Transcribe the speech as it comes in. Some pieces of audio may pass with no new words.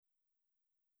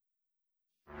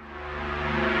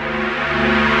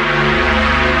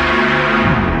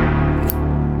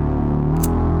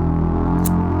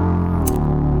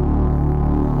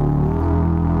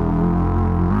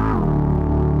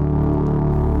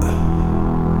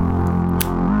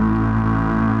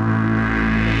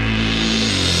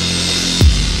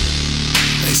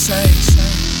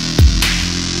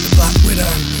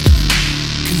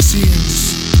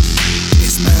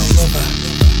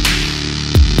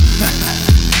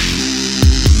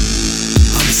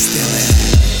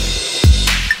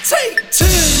Take two.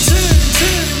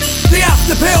 The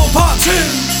After Pill Part 2.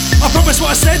 I promise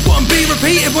what I said wouldn't be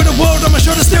repeated. With a world on my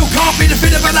shoulder still can't be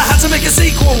defeated, but I had to make a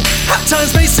sequel. At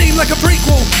times may seem like a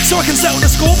prequel, so I can settle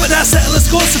the score, but now settle the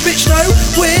score. So bitch, no,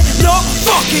 we're not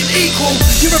fucking equal.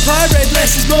 You reply, red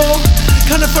less is more.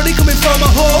 Kinda funny coming from a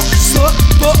whore, slut,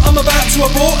 but I'm about to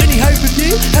abort any hope of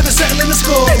you ever settling the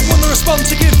score. Didn't want to respond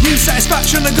to give you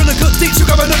satisfaction. I'm gonna cut deep, so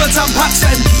grab another Tampax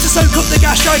then to soak up the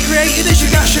gas I created. Is your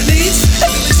gas it needs?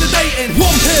 Heavily sedating.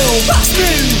 One pill, that's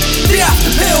new. The After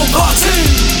Pill Part 2.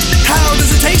 How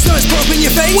does it taste? No, it's put up in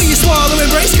your face. Will you swallow,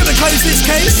 embrace? Gonna close this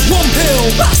case. One pill,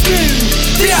 that's new.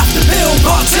 The After Pill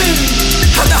Part 2.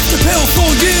 An after pill for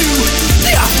you.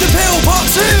 The After Pill Part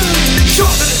 2.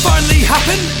 Shocked that it finally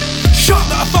happened. Shocked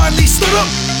that I finally stood up.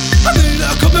 I knew that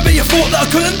I couldn't, but you thought that I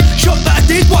couldn't. Shocked that I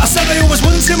did what I said I always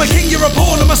wouldn't. See my king, you're a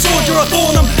pawn, I'm a sword, you're a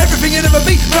thorn. I'm everything you'd ever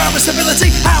be, proud of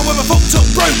stability. However fucked up,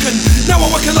 broken. Now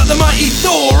I'm working like the mighty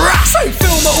Thor. So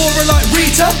fill my aura like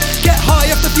Rita. Get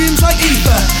high off the fumes like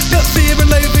ether. But fear and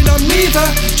loathing, I'm neither.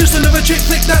 Just another chick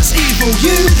flick that's evil.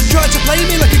 You tried to play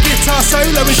me like a guitar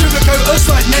solo and sugarcoat us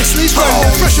like Nestle's Rolo.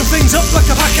 Freshen things up like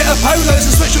a packet of polos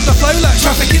and switch up the flow like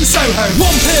traffic in Soho.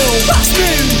 One pill, that's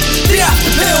new. The After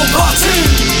Pill Part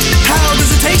 2. How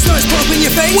does it taste? No, it's put up in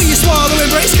your face. Will you swallow,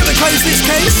 embrace? Gonna close this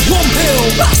case. One pill,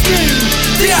 that's new.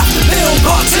 The After Pill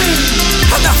Part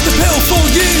 2. An after pill for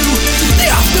you. The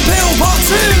After Pill Part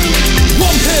 2.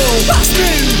 One pill, that's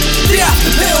new. The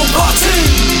After Pill Part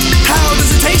 2. How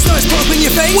does it taste? No, it's put up in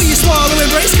your face. Will you swallow,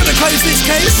 embrace? Gonna close this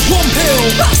case. One pill,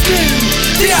 that's new.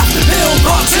 The After Pill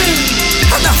Part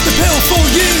 2. An after pill for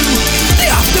you. The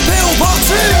After Pill Part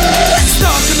 2. Let's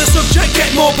start on the subject, get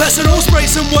more personal. Spray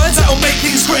some words that'll make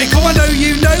things critical. I know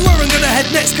you know where I'm gonna head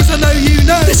next, cause I know you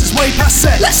know this is way past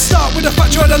set. Let's start with the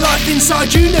fact you had a life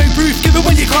inside. You know proof given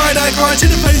when you cried, I cried.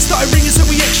 Till the phone started ringing, so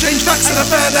we exchanged facts and I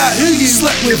found out who you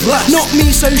slept with last. Not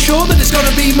me so sure that it's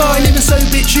gonna be mine. Even so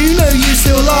bitch, you know you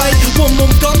still lied. 1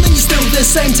 month gone then you're still the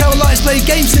same. Tell lies, play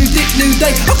games, new dick, new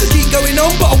day. I could keep going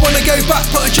on but I wanna go back.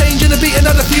 Put a change in a beat and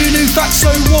add a few new facts. So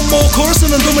one more chorus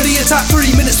and I'm done with the attack. 3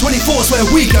 minutes 24 is where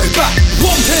we go back.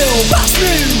 One pill, that's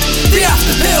new. The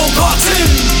After Pill Part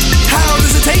 2. How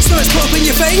does it taste? No, it's put up in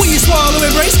your face. Will you swallow,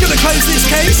 embrace? Gonna close this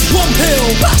case. One pill,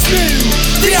 that's new.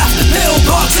 The After Pill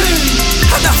Part 2.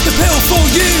 An after pill for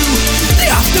you.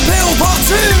 The After Pill Part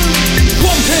 2.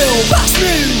 One pill, that's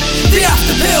new. The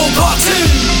After Pill Part 2.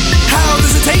 How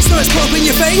does it taste? No, it's put up in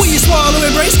your face. Will you swallow,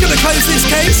 embrace? Gonna close this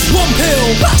case. One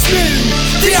pill, that's new.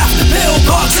 The After Pill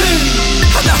Part 2.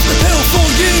 An after pill for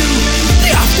you.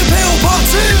 The After Pill Part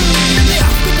 2. The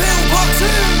After Pill Part 2.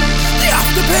 The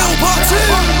After Pill Part 2.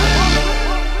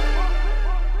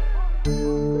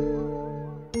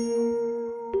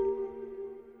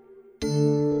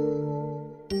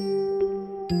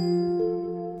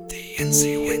 The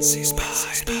NC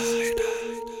Spider.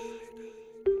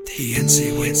 The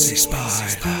NC Spider.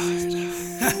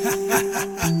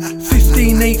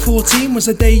 15/8/14 was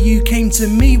the day you came to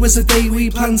me, was the day we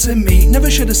planned to meet. Never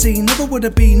should have seen, never would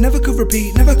have been, never could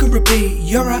repeat, never could repeat.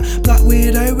 You're a black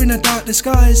weirdo in a dark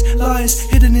disguise, lies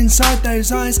hidden inside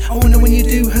those eyes. I wonder when you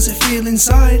do, how's it feel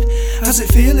inside? How's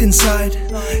it feel inside?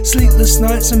 Sleepless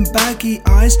nights and baggy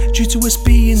eyes due to us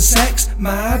being sex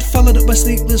mad. Followed up by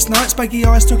sleepless nights, baggy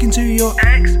eyes talking to your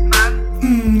ex-man.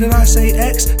 Did I say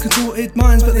X? Contorted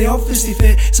minds, but they obviously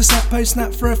fit. So snap post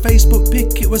snap for a Facebook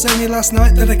pic. It was only last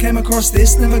night that I came across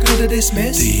this, never could have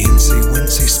dismissed. The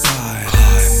NC Spider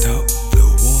climbed up the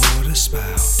water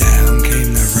spout. Down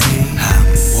came the rain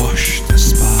and washed the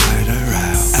spider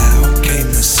out. Out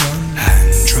came the sun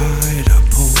and dried up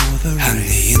all the rain. And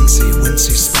the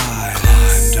NC Spider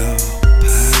climbed up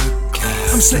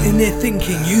again. I'm sitting there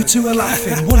thinking, you two are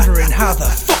laughing, wondering how the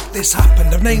fuck this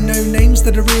happened. I've named no names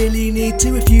that I really need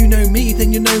to. If you know me,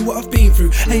 then you know what I've been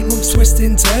through. 8 months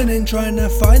twisting, turning, trying to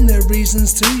find the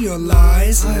reasons to your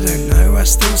lies. I don't know, I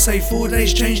still say 4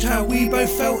 days changed how we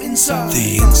both felt inside.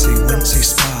 The NC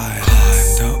Spider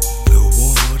climbed up the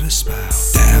water spout.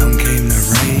 Down came the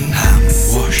rain and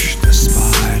washed the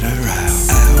spider out.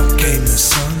 Out came the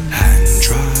sun and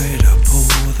dried up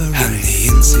all the rain. And the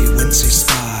NC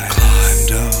Spider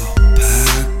climbed up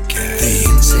again. The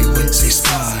NC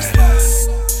Spider.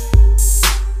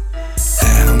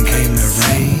 Down came the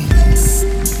rain.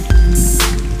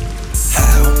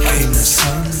 Out came the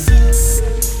sun.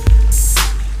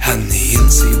 And the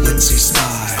NC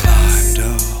Spider climbed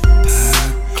up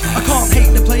again. I can't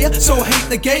hate the player, so I hate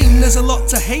the game. There's a lot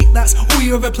to hate, that's all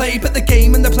you ever play. But the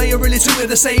game and the player really two are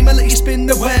the same. I let you spin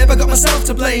the web, I got myself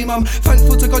to blame. I'm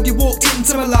thankful to God you walked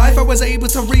into my life. I was able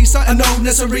to recite an old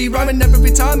nursery rhyme. And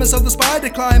every time I saw the spider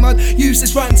climb, I'd use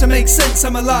this rhyme to make sense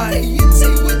of my life. The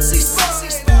NC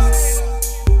Spider.